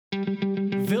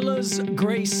Villas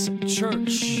Grace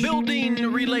Church,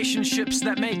 building relationships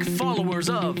that make followers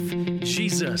of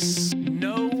Jesus.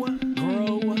 Know,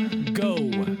 grow, go.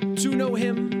 To know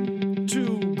Him,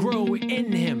 to grow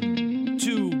in Him,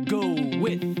 to go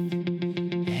with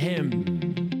Him.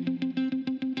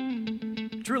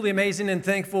 Truly amazing and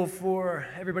thankful for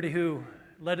everybody who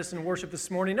led us in worship this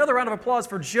morning. Another round of applause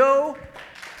for Joe.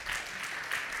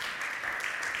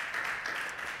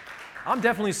 I'm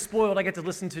definitely spoiled. I get to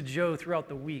listen to Joe throughout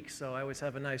the week, so I always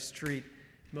have a nice treat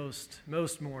most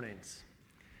mornings.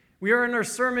 We are in our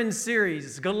sermon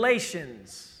series,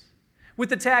 Galatians, with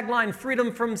the tagline,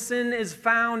 Freedom from Sin is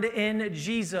found in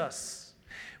Jesus.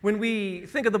 When we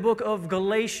think of the book of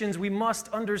Galatians, we must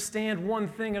understand one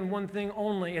thing and one thing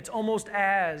only. It's almost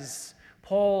as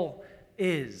Paul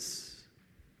is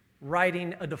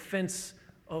writing a defense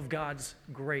of God's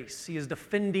grace. He is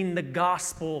defending the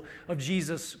gospel of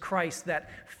Jesus Christ, that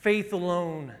faith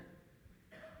alone,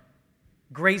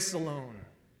 grace alone,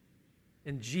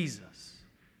 in Jesus.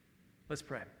 Let's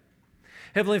pray.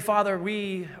 Heavenly Father,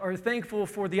 we are thankful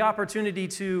for the opportunity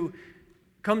to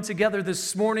come together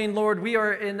this morning. Lord, we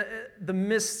are in the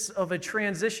midst of a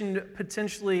transition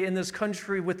potentially in this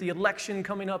country with the election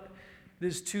coming up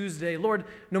this Tuesday. Lord,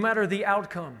 no matter the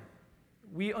outcome,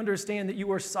 we understand that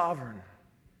you are sovereign.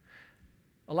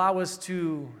 Allow us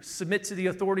to submit to the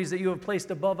authorities that you have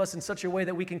placed above us in such a way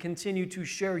that we can continue to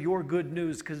share your good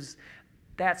news, because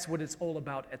that's what it's all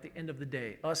about at the end of the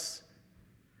day. Us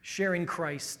sharing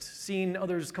Christ, seeing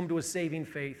others come to a saving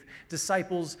faith,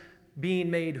 disciples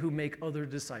being made who make other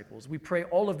disciples. We pray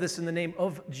all of this in the name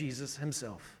of Jesus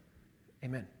himself.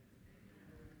 Amen.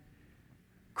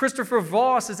 Christopher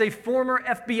Voss is a former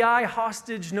FBI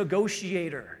hostage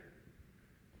negotiator.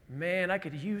 Man, I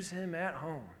could use him at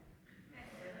home.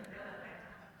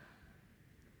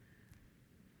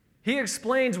 He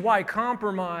explains why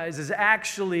compromise is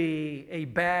actually a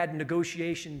bad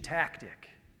negotiation tactic.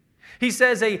 He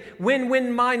says a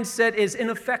win-win mindset is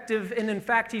ineffective, and in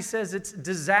fact, he says it's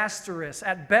disastrous.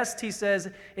 At best, he says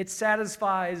it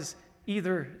satisfies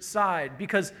either side,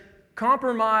 because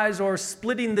compromise, or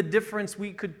splitting the difference,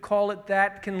 we could call it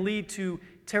that, can lead to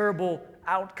terrible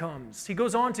outcomes. He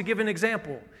goes on to give an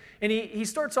example, and he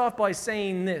starts off by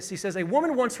saying this. He says, a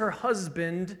woman wants her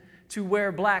husband to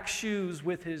wear black shoes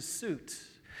with his suit,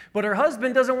 but her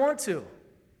husband doesn't want to.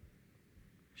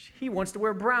 He wants to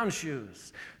wear brown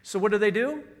shoes. So what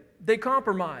do? They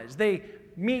compromise. They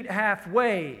meet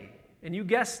halfway, and you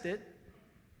guessed it,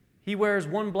 he wears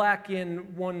one black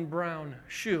and one brown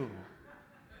shoe.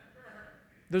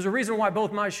 There's a reason why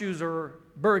both my shoes are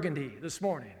burgundy this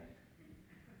morning,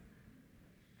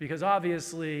 because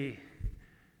obviously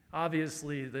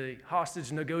the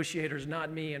hostage negotiator is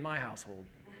not me in my household.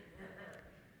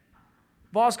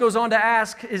 Voss goes on to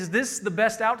ask, is this the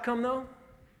best outcome, though?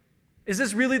 Is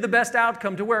this really the best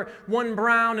outcome, to wear one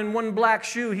brown and one black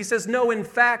shoe? He says, no, in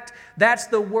fact, that's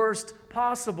the worst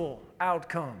possible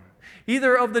outcome.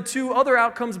 Either of the two other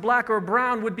outcomes, black or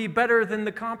brown, would be better than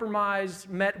the compromise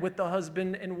met with the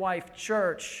husband and wife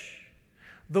church.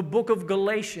 The book of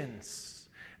Galatians,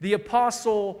 the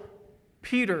apostle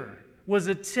Peter was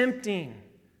attempting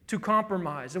to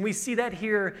compromise, and we see that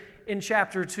here in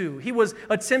chapter 2. He was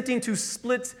attempting to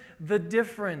split the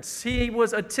difference. He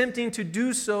was attempting to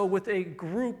do so with a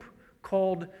group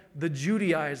called the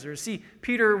Judaizers. See,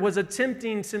 Peter was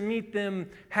attempting to meet them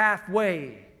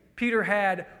halfway. Peter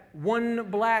had one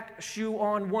black shoe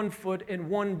on one foot and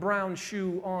one brown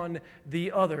shoe on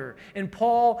the other. And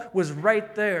Paul was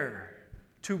right there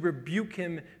to rebuke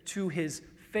him to his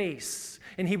face.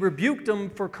 And he rebuked them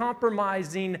for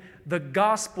compromising the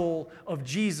gospel of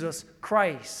Jesus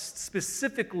Christ,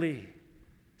 specifically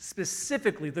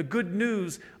the good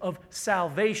news of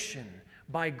salvation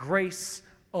by grace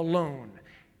alone.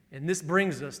 And this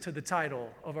brings us to the title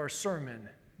of our sermon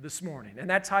this morning. And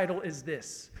that title is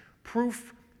this: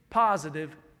 Proof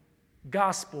Positive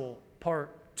Gospel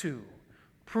Part 2.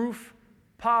 Proof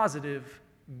Positive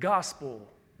Gospel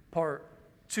Part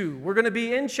 2. We're going to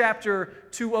be in chapter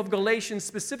 2 of Galatians.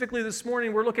 Specifically this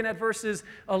morning, we're looking at verses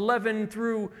 11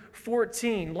 through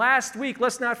 14. Last week,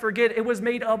 let's not forget, it was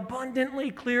made abundantly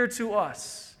clear to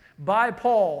us by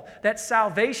Paul that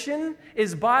salvation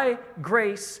is by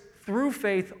grace through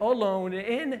faith alone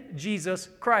in Jesus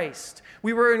Christ.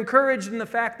 We were encouraged in the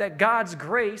fact that God's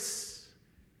grace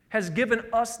has given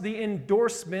us the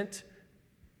endorsement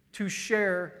to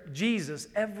share Jesus.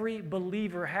 Every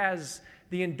believer has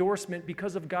the endorsement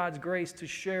because of God's grace to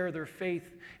share their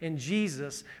faith in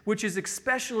Jesus, which is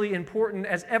especially important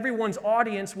as everyone's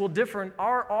audience will differ.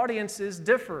 Our audiences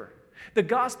differ. The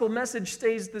gospel message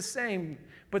stays the same,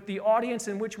 but the audience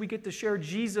in which we get to share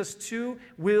Jesus to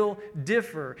will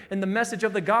differ. And the message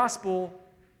of the gospel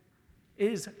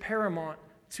is paramount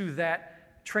to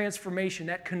that transformation,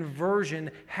 that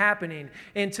conversion happening.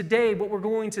 And today, what we're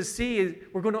going to see is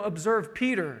we're going to observe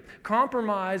Peter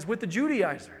compromise with the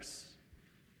Judaizers.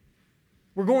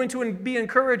 We're going to be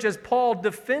encouraged as Paul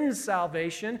defends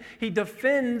salvation. He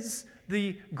defends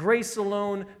the grace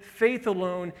alone, faith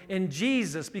alone in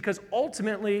Jesus, because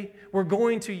ultimately we're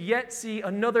going to yet see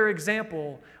another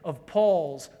example of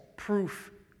Paul's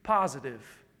proof positive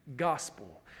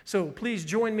gospel. So please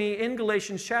join me in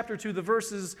Galatians chapter 2. The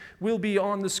verses will be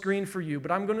on the screen for you, but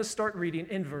I'm going to start reading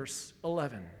in verse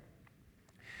 11.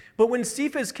 But when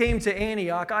Cephas came to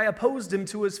Antioch, I opposed him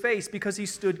to his face because he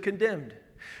stood condemned.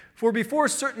 For before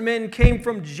certain men came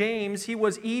from James, he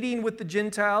was eating with the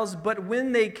Gentiles, but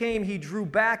when they came, he drew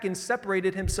back and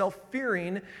separated himself,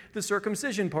 fearing the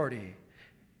circumcision party.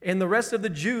 And the rest of the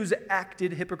Jews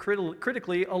acted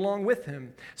hypocritically along with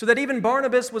him, so that even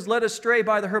Barnabas was led astray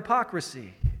by their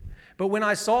hypocrisy. But when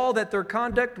I saw that their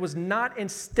conduct was not in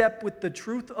step with the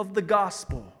truth of the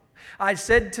gospel, I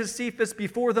said to Cephas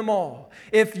before them all,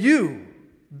 if you,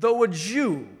 though a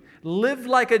Jew, live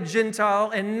like a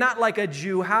Gentile and not like a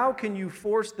Jew, how can you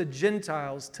force the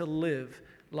Gentiles to live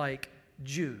like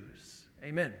Jews?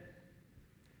 Amen.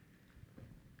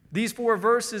 These 4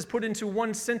 verses put into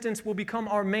one sentence will become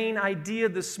our main idea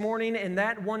this morning, and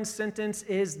that one sentence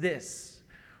is this: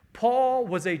 Paul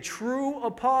was a true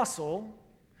apostle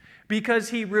because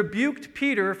he rebuked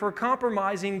Peter for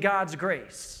compromising God's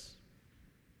grace.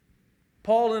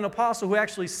 Paul, an apostle who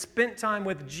actually spent time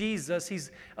with Jesus,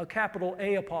 he's a capital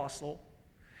A apostle.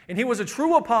 And he was a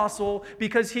true apostle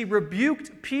because he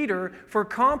rebuked Peter for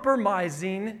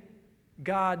compromising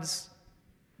God's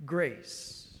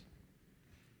grace.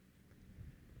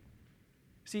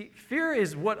 See, fear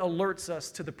is what alerts us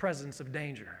to the presence of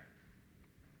danger.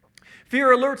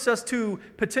 Fear alerts us to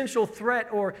potential threat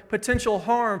or potential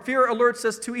harm. Fear alerts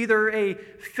us to either a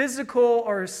physical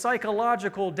or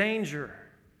psychological danger.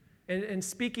 And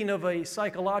speaking of a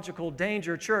psychological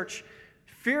danger, church,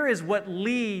 fear is what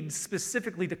leads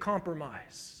specifically to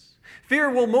compromise.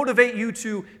 Fear will motivate you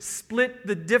to split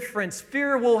the difference.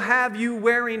 Fear will have you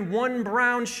wearing one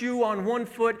brown shoe on one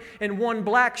foot and one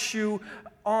black shoe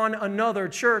on another.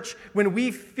 Church, when we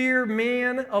fear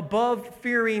man above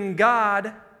fearing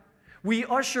God, we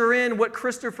usher in what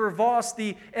Christopher Voss,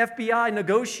 the FBI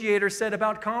negotiator, said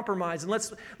about compromise. And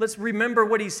let's remember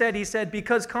what he said. He said,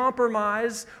 because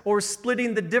compromise or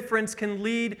splitting the difference can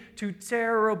lead to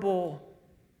terrible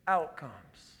outcomes.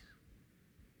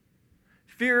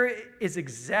 Fear is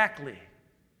exactly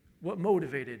what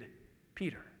motivated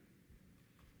Peter.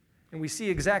 And we see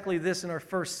exactly this in our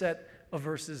first set of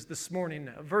verses this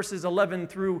morning, verses 11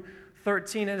 through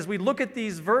 13. And as we look at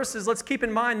these verses, let's keep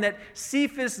in mind that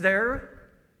Cephas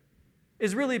there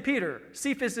is really Peter.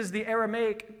 Cephas is the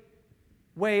Aramaic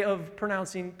way of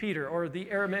pronouncing Peter, or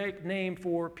the Aramaic name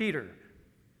for Peter.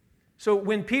 So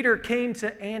when Peter came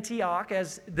to Antioch,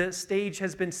 as the stage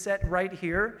has been set right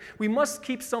here, we must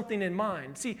keep something in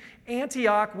mind. See,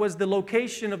 Antioch was the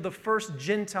location of the first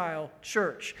Gentile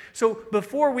church. So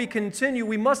before we continue,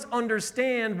 we must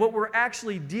understand what we're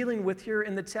actually dealing with here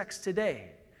in the text today.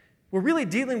 We're really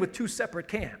dealing with 2 separate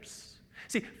camps.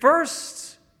 See,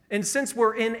 first, and since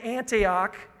we're in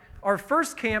Antioch, our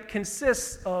first camp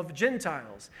consists of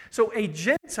Gentiles. So a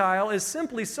Gentile is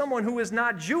simply someone who is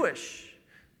not Jewish,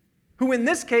 who in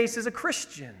this case is a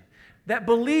Christian, that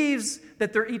believes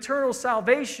that their eternal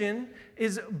salvation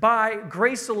is by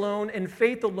grace alone and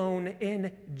faith alone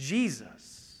in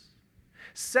Jesus.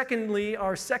 Secondly,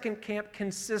 our second camp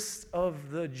consists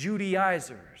of the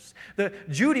Judaizers. The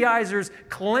Judaizers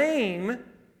claim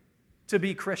to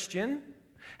be Christian.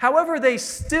 However, they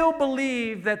still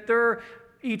believe that their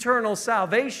eternal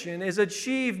salvation is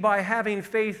achieved by having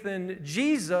faith in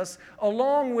Jesus,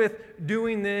 along with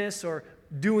doing this or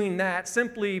doing that.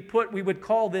 Simply put, we would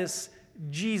call this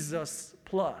Jesus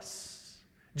plus.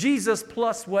 Jesus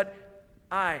plus what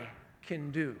I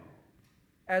can do.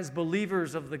 As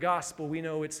believers of the gospel, we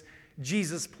know it's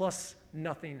Jesus plus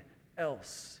nothing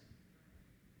else.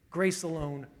 Grace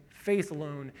alone, faith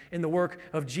alone in the work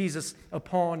of Jesus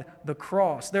upon the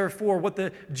cross. Therefore, what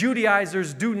the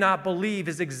Judaizers do not believe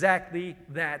is exactly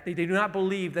that. They do not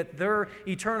believe that their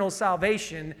eternal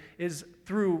salvation is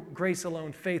through grace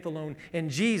alone, faith alone in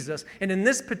Jesus. And in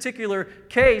this particular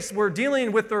case, we're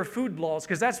dealing with their food laws,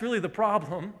 because that's really the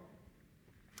problem.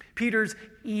 Peter's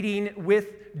eating with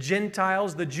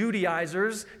Gentiles. The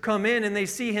Judaizers come in and they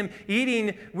see him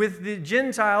eating with the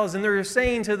Gentiles, and they're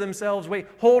saying to themselves, wait,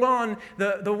 hold on,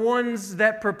 the ones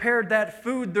that prepared that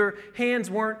food, their hands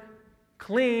weren't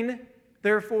clean.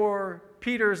 Therefore,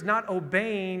 Peter's not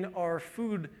obeying our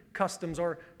food customs,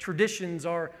 our traditions,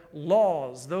 our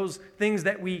laws, those things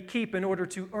that we keep in order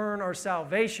to earn our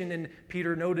salvation. And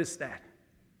Peter noticed that.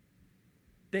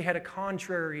 They had a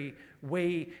contrary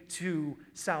way to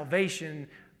salvation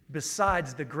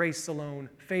besides the grace alone,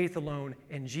 faith alone,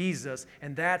 and Jesus.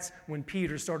 And that's when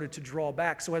Peter started to draw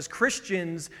back. So as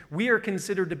Christians, we are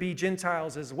considered to be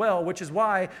Gentiles as well, which is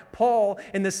why Paul,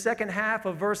 in the second half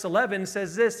of verse 11,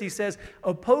 says this. He says,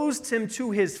 opposed him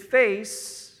to his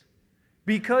face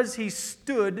because he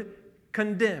stood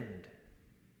condemned.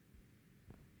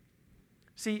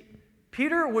 See,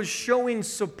 Peter was showing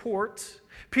support.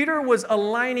 Peter was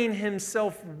aligning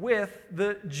himself with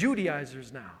the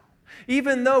Judaizers now,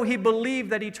 even though he believed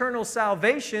that eternal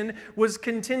salvation was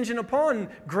contingent upon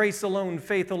grace alone,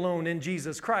 faith alone in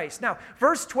Jesus Christ. Now,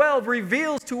 verse 12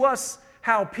 reveals to us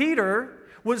how Peter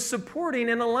was supporting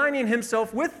and aligning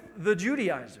himself with the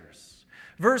Judaizers.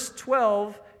 Verse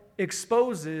 12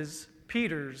 exposes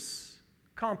Peter's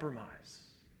compromise.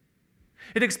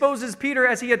 It exposes Peter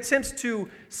as he attempts to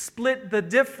split the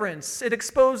difference. It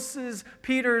exposes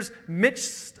Peter's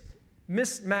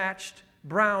mismatched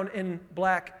brown and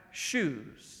black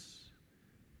shoes.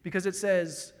 Because it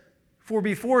says, for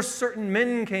before certain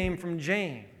men came from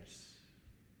James.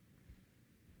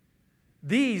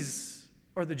 These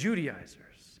are the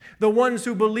Judaizers, the ones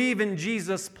who believe in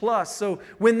Jesus plus. So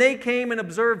when they came and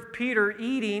observed Peter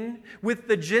eating with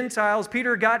the Gentiles,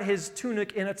 Peter got his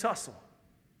tunic in a tussle.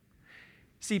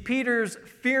 See, Peter's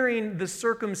fearing the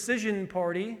circumcision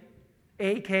party,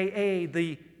 a.k.a.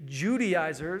 the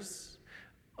Judaizers,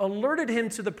 alerted him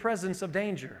to the presence of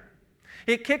danger.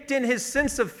 It kicked in his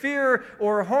sense of fear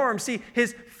or harm. See,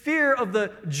 his fear of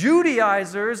the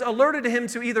Judaizers alerted him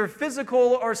to either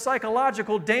physical or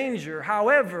psychological danger.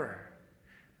 However,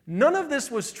 none of this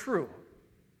was true.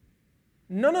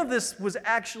 None of this was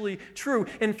actually true.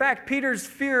 In fact, Peter's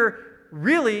fear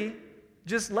really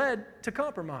just led to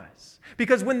compromise.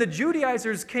 Because when the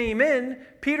Judaizers came in,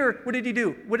 Peter, what did he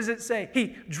do? What does it say?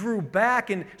 He drew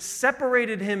back and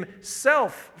separated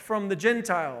himself from the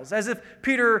Gentiles, as if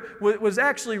Peter was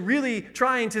actually really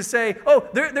trying to say, oh,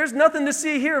 there's nothing to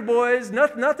see here, boys,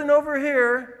 nothing over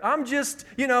here. I'm just,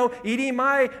 eating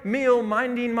my meal,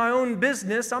 minding my own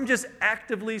business. I'm just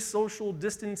actively social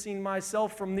distancing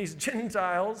myself from these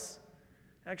Gentiles.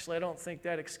 Actually, I don't think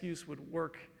that excuse would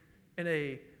work in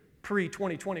a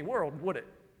pre-2020 world, would it?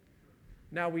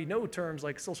 Now we know terms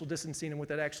like social distancing and what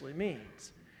that actually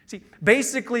means. See,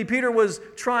 basically, Peter was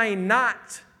trying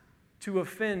not to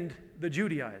offend the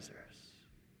Judaizers.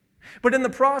 But in the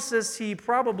process, he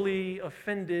probably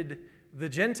offended the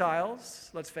Gentiles,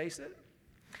 let's face it.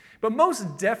 But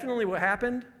most definitely what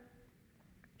happened,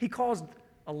 he caused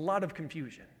a lot of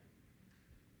confusion.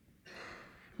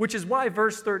 Which is why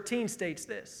verse 13 states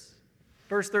this.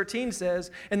 Verse 13 says,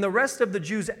 and the rest of the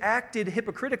Jews acted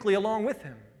hypocritically along with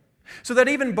him, so that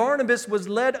even Barnabas was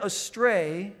led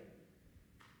astray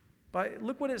by,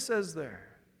 look what it says there,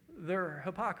 their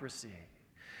hypocrisy.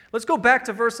 Let's go back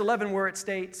to verse 11 where it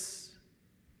states,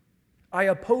 I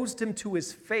opposed him to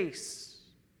his face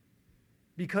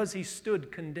because he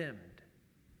stood condemned.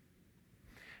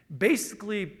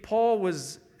 Basically, Paul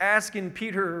was asking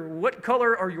Peter, what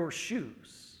color are your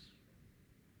shoes?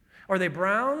 Are they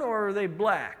brown or are they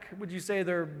black? Would you say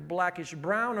they're blackish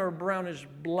brown or brownish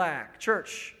black?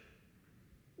 Church,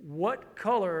 what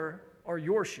color are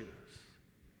your shoes?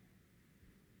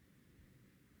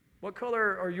 What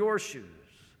color are your shoes?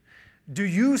 Do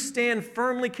you stand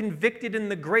firmly convicted in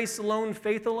the grace alone,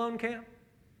 faith alone camp?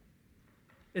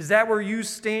 Is that where you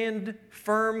stand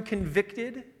firm,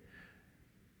 convicted?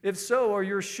 If so, are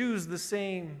your shoes the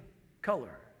same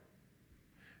color?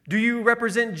 Do you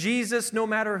represent Jesus no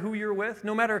matter who you're with?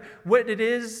 No matter what it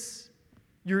is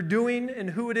you're doing and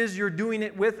who it is you're doing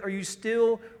it with? Are you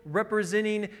still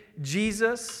representing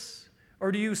Jesus?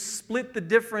 Or do you split the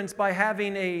difference by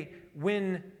having a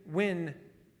win-win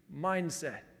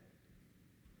mindset?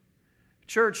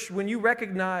 Church, when you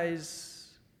recognize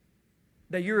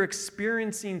that you're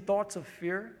experiencing thoughts of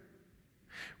fear,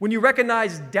 when you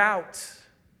recognize doubt,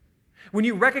 when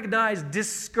you recognize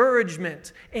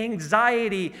discouragement,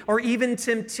 anxiety, or even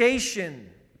temptation,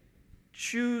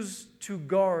 choose to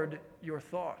guard your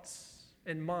thoughts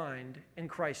and mind in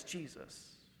Christ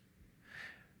Jesus.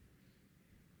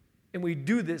 And we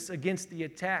do this against the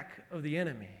attack of the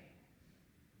enemy.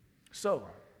 So,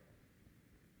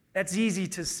 that's easy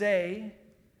to say,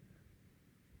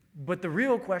 but the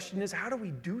real question is, how do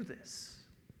we do this?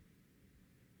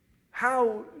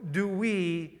 How do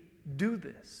we do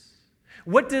this?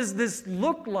 What does this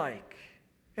look like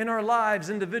in our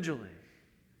lives individually?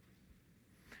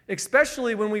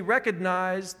 especially when we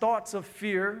recognize thoughts of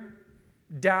fear,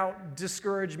 doubt,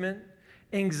 discouragement,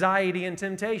 anxiety, and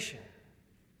temptation.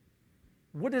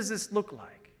 What does this look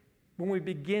like when we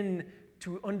begin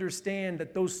to understand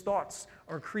that those thoughts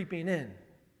are creeping in?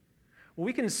 Well,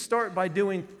 we can start by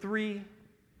doing 3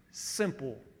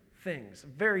 simple things,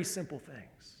 very simple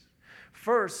things.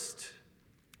 First,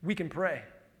 we can pray.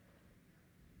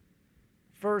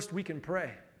 First, we can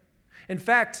pray. In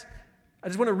fact, I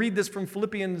just want to read this from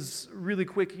Philippians really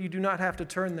quick. You do not have to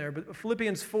turn there, but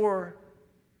Philippians 4,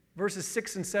 verses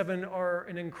 6 and 7 are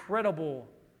an incredible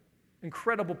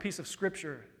piece of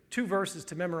scripture. 2 verses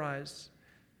to memorize.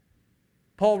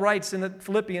 Paul writes in the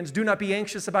Philippians, "Do not be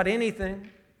anxious about anything,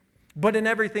 but in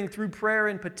everything through prayer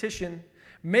and petition,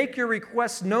 make your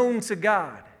requests known to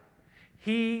God.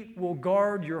 He will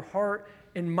guard your heart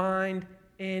and mind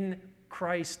in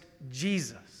Christ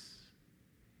Jesus."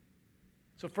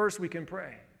 So first, we can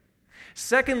pray.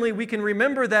 Secondly, we can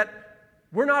remember that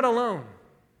we're not alone.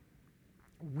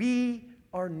 We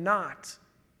are not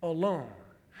alone.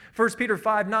 1 Peter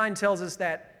 5:9 tells us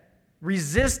that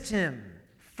resist him,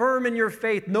 firm in your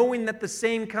faith, knowing that the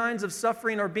same kinds of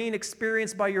suffering are being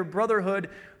experienced by your brotherhood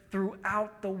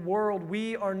throughout the world.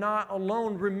 We are not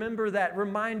alone. Remember that.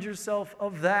 Remind yourself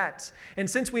of that. And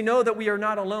since we know that we are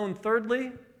not alone,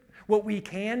 thirdly, what we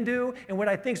can do, and what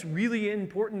I think is really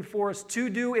important for us to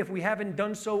do if we haven't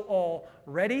done so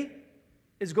already,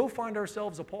 is go find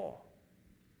ourselves a Paul.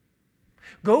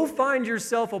 Go find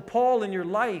yourself a Paul in your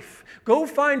life. Go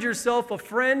find yourself a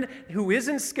friend who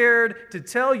isn't scared to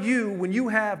tell you when you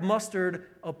have mustard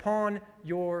upon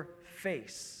your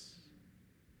face.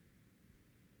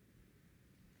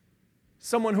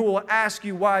 Someone who will ask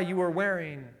you why you are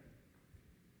wearing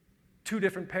 2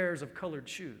 different pairs of colored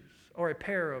shoes, or a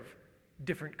pair of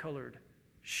different colored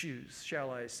shoes,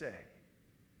 shall I say.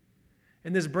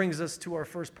 And this brings us to our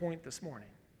first point this morning.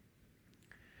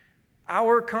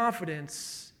 Our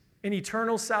confidence in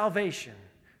eternal salvation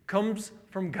comes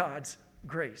from God's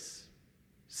grace.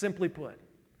 Simply put,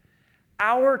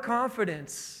 our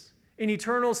confidence in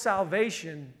eternal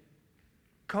salvation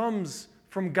comes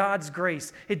from God's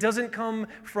grace. It doesn't come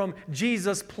from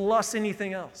Jesus plus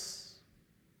anything else.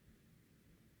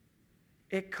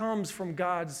 It comes from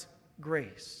God's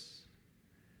grace.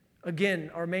 Again,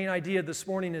 our main idea this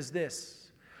morning is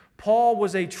this: Paul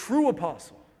was a true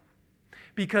apostle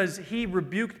because he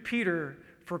rebuked Peter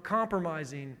for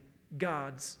compromising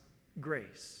God's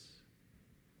grace.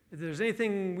 If there's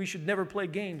anything we should never play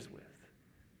games with,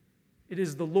 it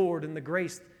is the Lord and the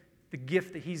grace, the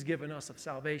gift that he's given us of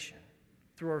salvation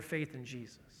through our faith in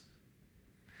Jesus.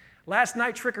 Last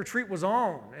night, trick-or-treat was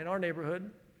on in our neighborhood.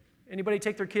 Anybody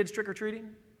take their kids trick-or-treating?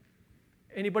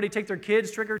 Anybody take their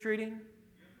kids trick-or-treating?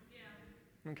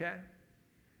 Yeah. Okay.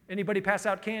 Anybody pass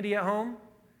out candy at home?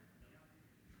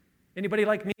 Anybody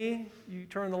like me? You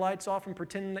turn the lights off and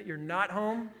pretend that you're not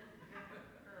home?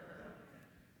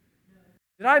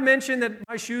 Did I mention that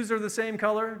my shoes are the same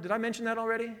color? Did I mention that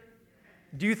already?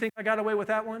 Do you think I got away with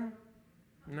that one?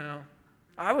 No.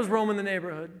 I was roaming the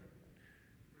neighborhood.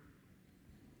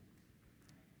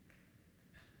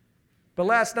 But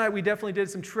last night we definitely did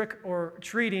some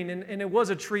trick-or-treating, and it was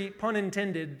a treat, pun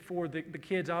intended, for the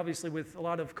kids, obviously, with a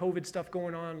lot of COVID stuff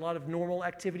going on. A lot of normal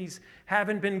activities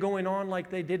haven't been going on like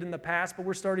they did in the past, but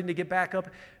we're starting to get back up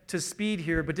to speed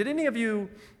here. But did any of you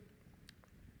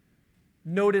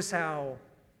notice how,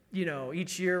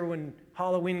 each year when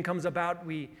Halloween comes about,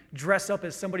 we dress up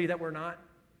as somebody that we're not?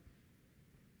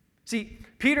 See,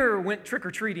 Peter went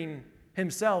trick-or-treating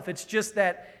himself. It's just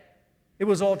that it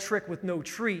was all trick with no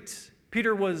treat.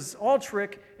 Peter was all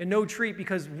trick and no treat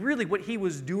because really what he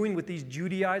was doing with these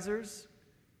Judaizers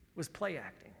was play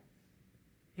acting.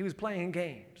 He was playing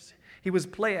games. He was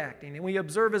play acting. And we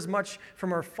observe as much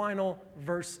from our final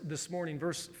verse this morning,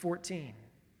 verse 14.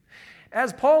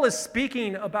 As Paul is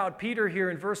speaking about Peter here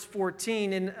in verse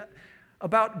 14 and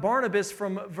about Barnabas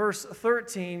from verse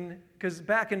 13, because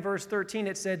back in verse 13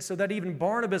 it said, so that even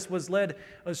Barnabas was led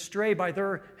astray by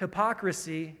their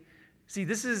hypocrisy. See,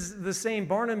 this is the same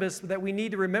Barnabas that we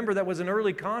need to remember that was an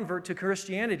early convert to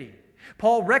Christianity.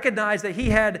 Paul recognized that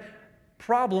he had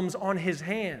problems on his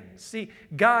hands. See,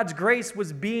 God's grace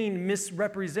was being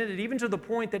misrepresented, even to the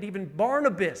point that even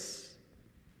Barnabas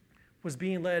was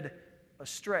being led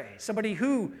astray. Somebody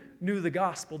who knew the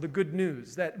gospel, the good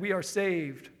news, that we are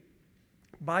saved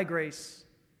by grace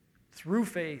through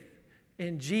faith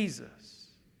in Jesus.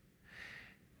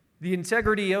 The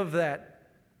integrity of that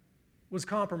was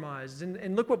compromised.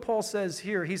 And look what Paul says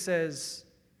here. He says,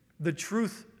 the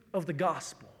truth of the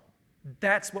gospel.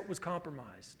 That's what was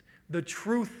compromised. The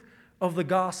truth of the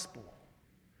gospel.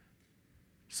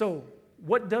 So,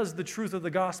 what does the truth of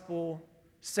the gospel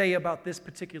say about this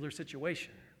particular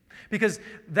situation? Because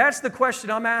that's the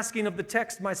question I'm asking of the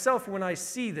text myself when I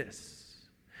see this.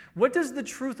 What does the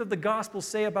truth of the gospel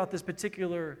say about this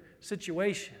particular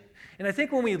situation? And I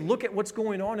think when we look at what's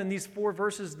going on in these 4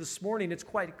 verses this morning, it's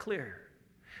quite clear.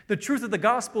 The truth of the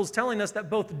gospel is telling us that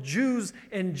both Jews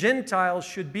and Gentiles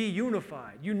should be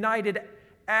unified, united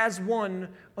as one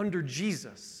under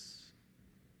Jesus,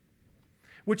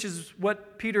 which is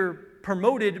what Peter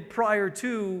promoted prior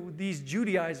to these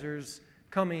Judaizers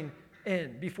coming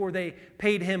in, before they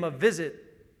paid him a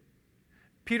visit.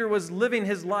 Peter was living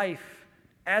his life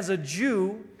as a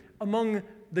Jew among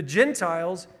the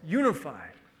Gentiles,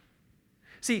 unified.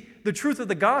 See, the truth of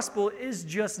the gospel is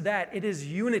just that. It is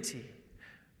unity.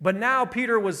 But now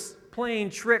Peter was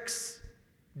playing tricks,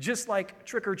 just like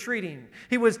trick-or-treating.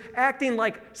 He was acting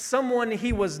like someone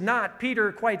he was not.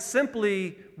 Peter, quite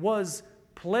simply, was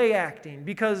play acting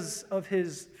because of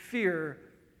his fear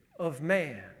of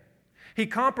man. He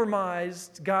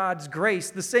compromised God's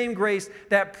grace, the same grace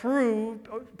that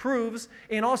proves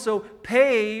and also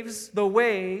paves the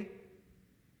way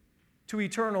to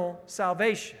eternal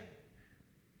salvation.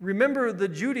 Remember, the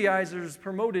Judaizers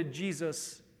promoted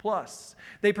Jesus plus.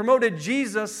 They promoted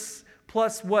Jesus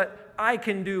plus what I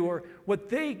can do or what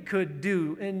they could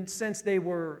do, and since they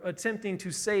were attempting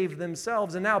to save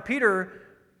themselves. And now Peter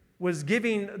was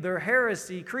giving their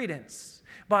heresy credence.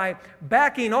 By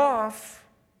backing off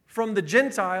from the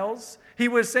Gentiles, he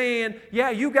was saying,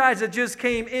 yeah, you guys that just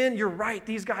came in, you're right,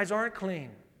 these guys aren't clean.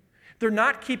 They're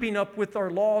not keeping up with our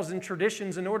laws and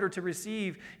traditions in order to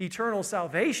receive eternal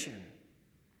salvation.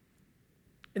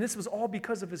 And this was all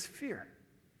because of his fear.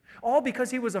 All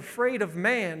because he was afraid of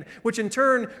man, which in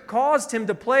turn caused him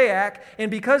to play act.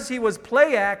 And because he was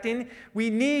play acting, we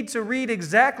need to read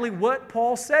exactly what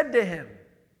Paul said to him.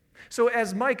 So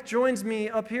as Mike joins me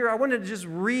up here, I want to just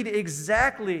read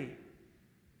exactly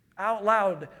out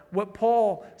loud what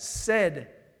Paul said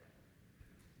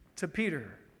to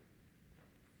Peter.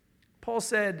 Paul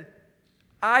said,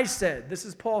 I said, this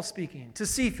is Paul speaking, to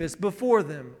Cephas before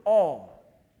them all,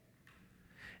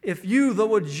 if you,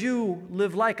 though a Jew,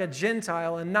 live like a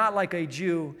Gentile and not like a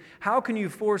Jew, how can you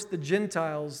force the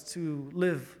Gentiles to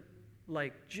live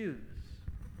like Jews?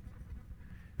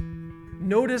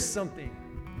 Notice something.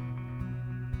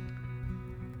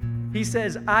 He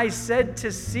says, I said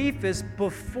to Cephas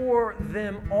before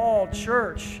them all,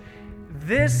 church.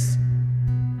 This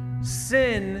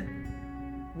sin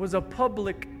was a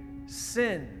public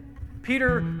sin.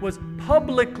 Peter was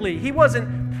publicly, he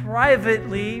wasn't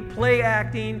privately play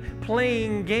acting,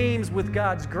 playing games with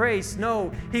God's grace.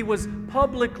 No, he was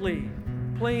publicly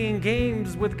playing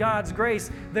games with God's grace.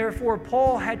 Therefore,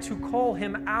 Paul had to call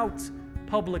him out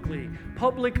publicly.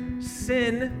 Public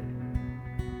sin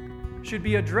should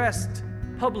be addressed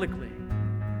publicly.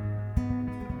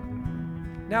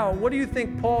 Now, what do you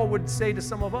think Paul would say to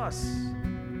some of us?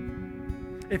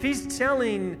 If he's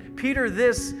telling Peter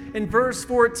this in verse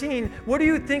 14, what do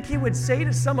you think he would say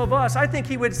to some of us? I think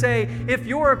he would say, if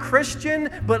you're a Christian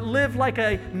but live like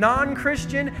a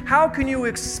non-Christian, how can you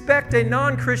expect a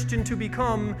non-Christian to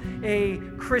become a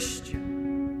Christian?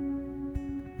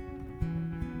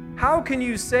 How can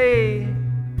you say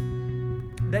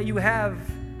that you have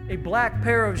a black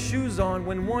pair of shoes on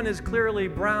when one is clearly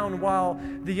brown while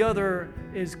the other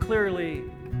is clearly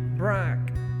black?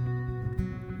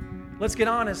 Let's get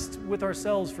honest with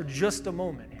ourselves for just a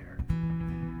moment here.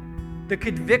 The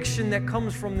conviction that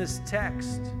comes from this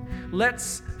text,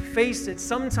 let's face it,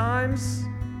 sometimes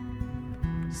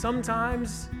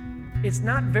it's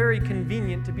not very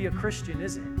convenient to be a Christian,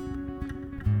 is it?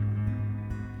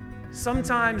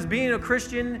 Sometimes being a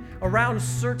Christian around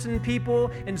certain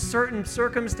people in certain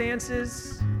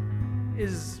circumstances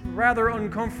is rather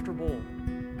uncomfortable.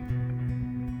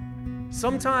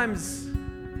 Sometimes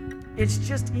it's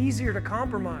just easier to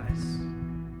compromise.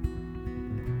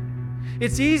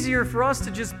 It's easier for us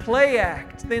to just play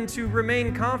act than to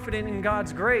remain confident in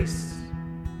God's grace.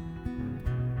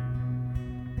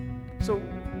 So,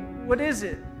 what is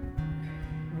it?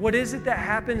 What is it that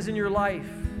happens in your life?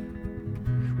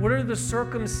 What are the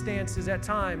circumstances at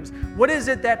times? What is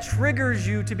it that triggers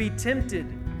you to be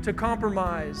tempted to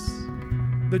compromise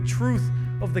the truth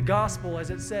of the gospel as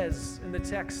it says in the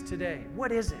text today?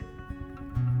 What is it?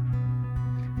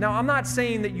 Now, I'm not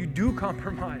saying that you do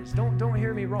compromise. Don't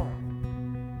hear me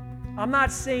wrong. I'm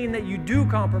not saying that you do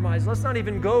compromise. Let's not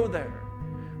even go there.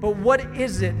 But what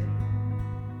is it?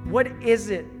 What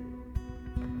is it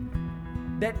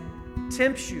that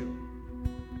tempts you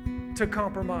to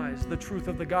compromise the truth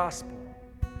of the gospel?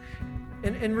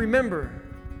 And remember,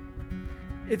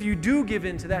 if you do give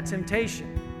in to that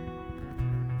temptation,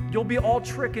 you'll be all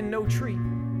trick and no treat.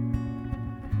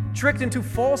 Tricked into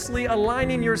falsely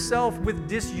aligning yourself with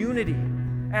disunity,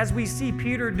 as we see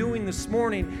Peter doing this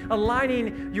morning,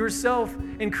 aligning yourself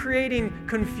and creating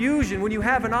confusion when you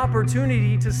have an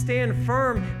opportunity to stand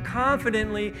firm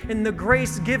confidently in the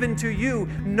grace given to you,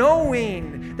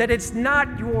 knowing that it's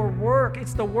not your work,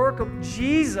 it's the work of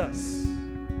Jesus.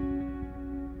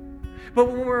 But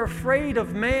when we're afraid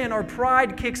of man, our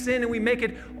pride kicks in and we make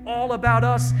it all about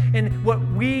us and what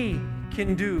we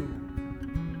can do.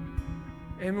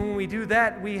 And when we do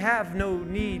that, we have no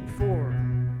need for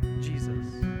Jesus.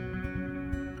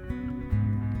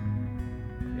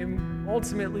 And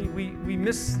ultimately, we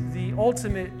miss the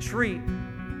ultimate treat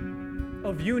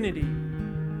of unity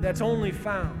that's only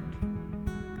found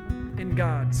in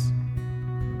God's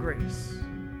grace.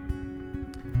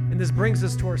 And this brings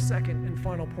us to our second and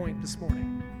final point this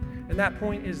morning. And that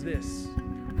point is this.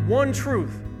 One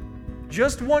truth,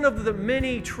 just one of the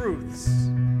many truths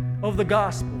of the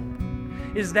gospel,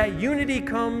 is that unity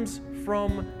comes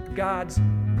from God's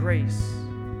grace.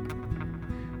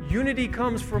 Unity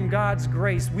comes from God's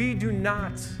grace. We do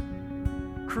not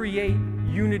create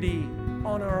unity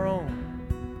on our own.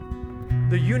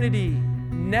 The unity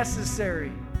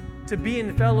necessary to be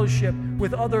in fellowship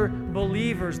with other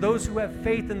believers, those who have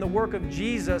faith in the work of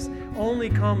Jesus, only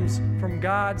comes from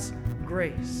God's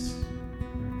grace.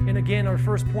 And again, our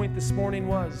first point this morning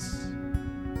was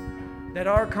that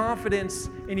our confidence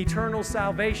in eternal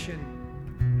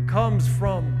salvation comes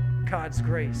from God's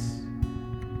grace.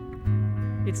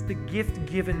 It's the gift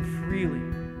given freely.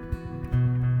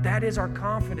 That is our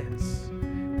confidence.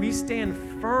 We stand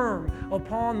firm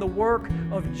upon the work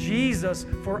of Jesus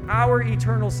for our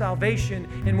eternal salvation.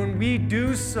 And when we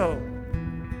do so,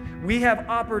 we have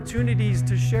opportunities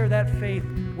to share that faith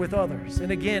with others.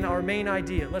 And again, our main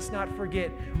idea, let's not forget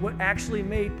what actually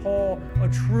made Paul a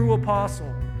true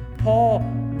apostle. Paul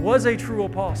was a true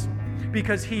apostle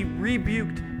because he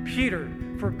rebuked Peter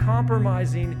for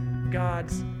compromising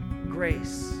God's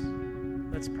grace.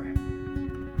 Let's pray.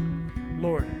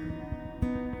 Lord,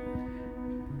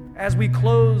 as we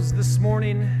close this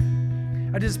morning,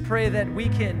 I just pray that we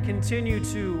can continue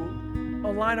to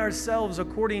align ourselves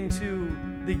according to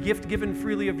the gift given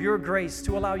freely of your grace,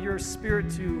 to allow your Spirit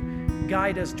to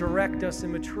guide us, direct us,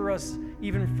 and mature us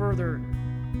even further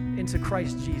into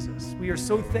Christ Jesus. We are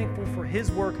so thankful for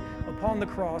his work upon the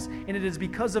cross, and it is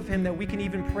because of him that we can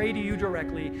even pray to you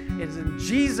directly. It is in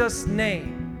Jesus'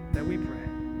 name that we pray.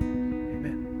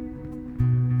 Amen.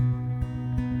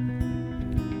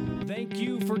 Thank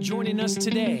you for joining us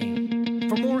today.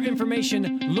 For more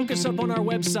information, look us up on our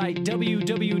website,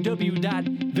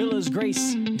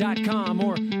 www.villasgrace.com,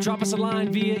 or drop us a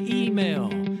line via email,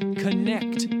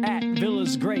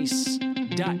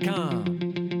 connect@villasgrace.com.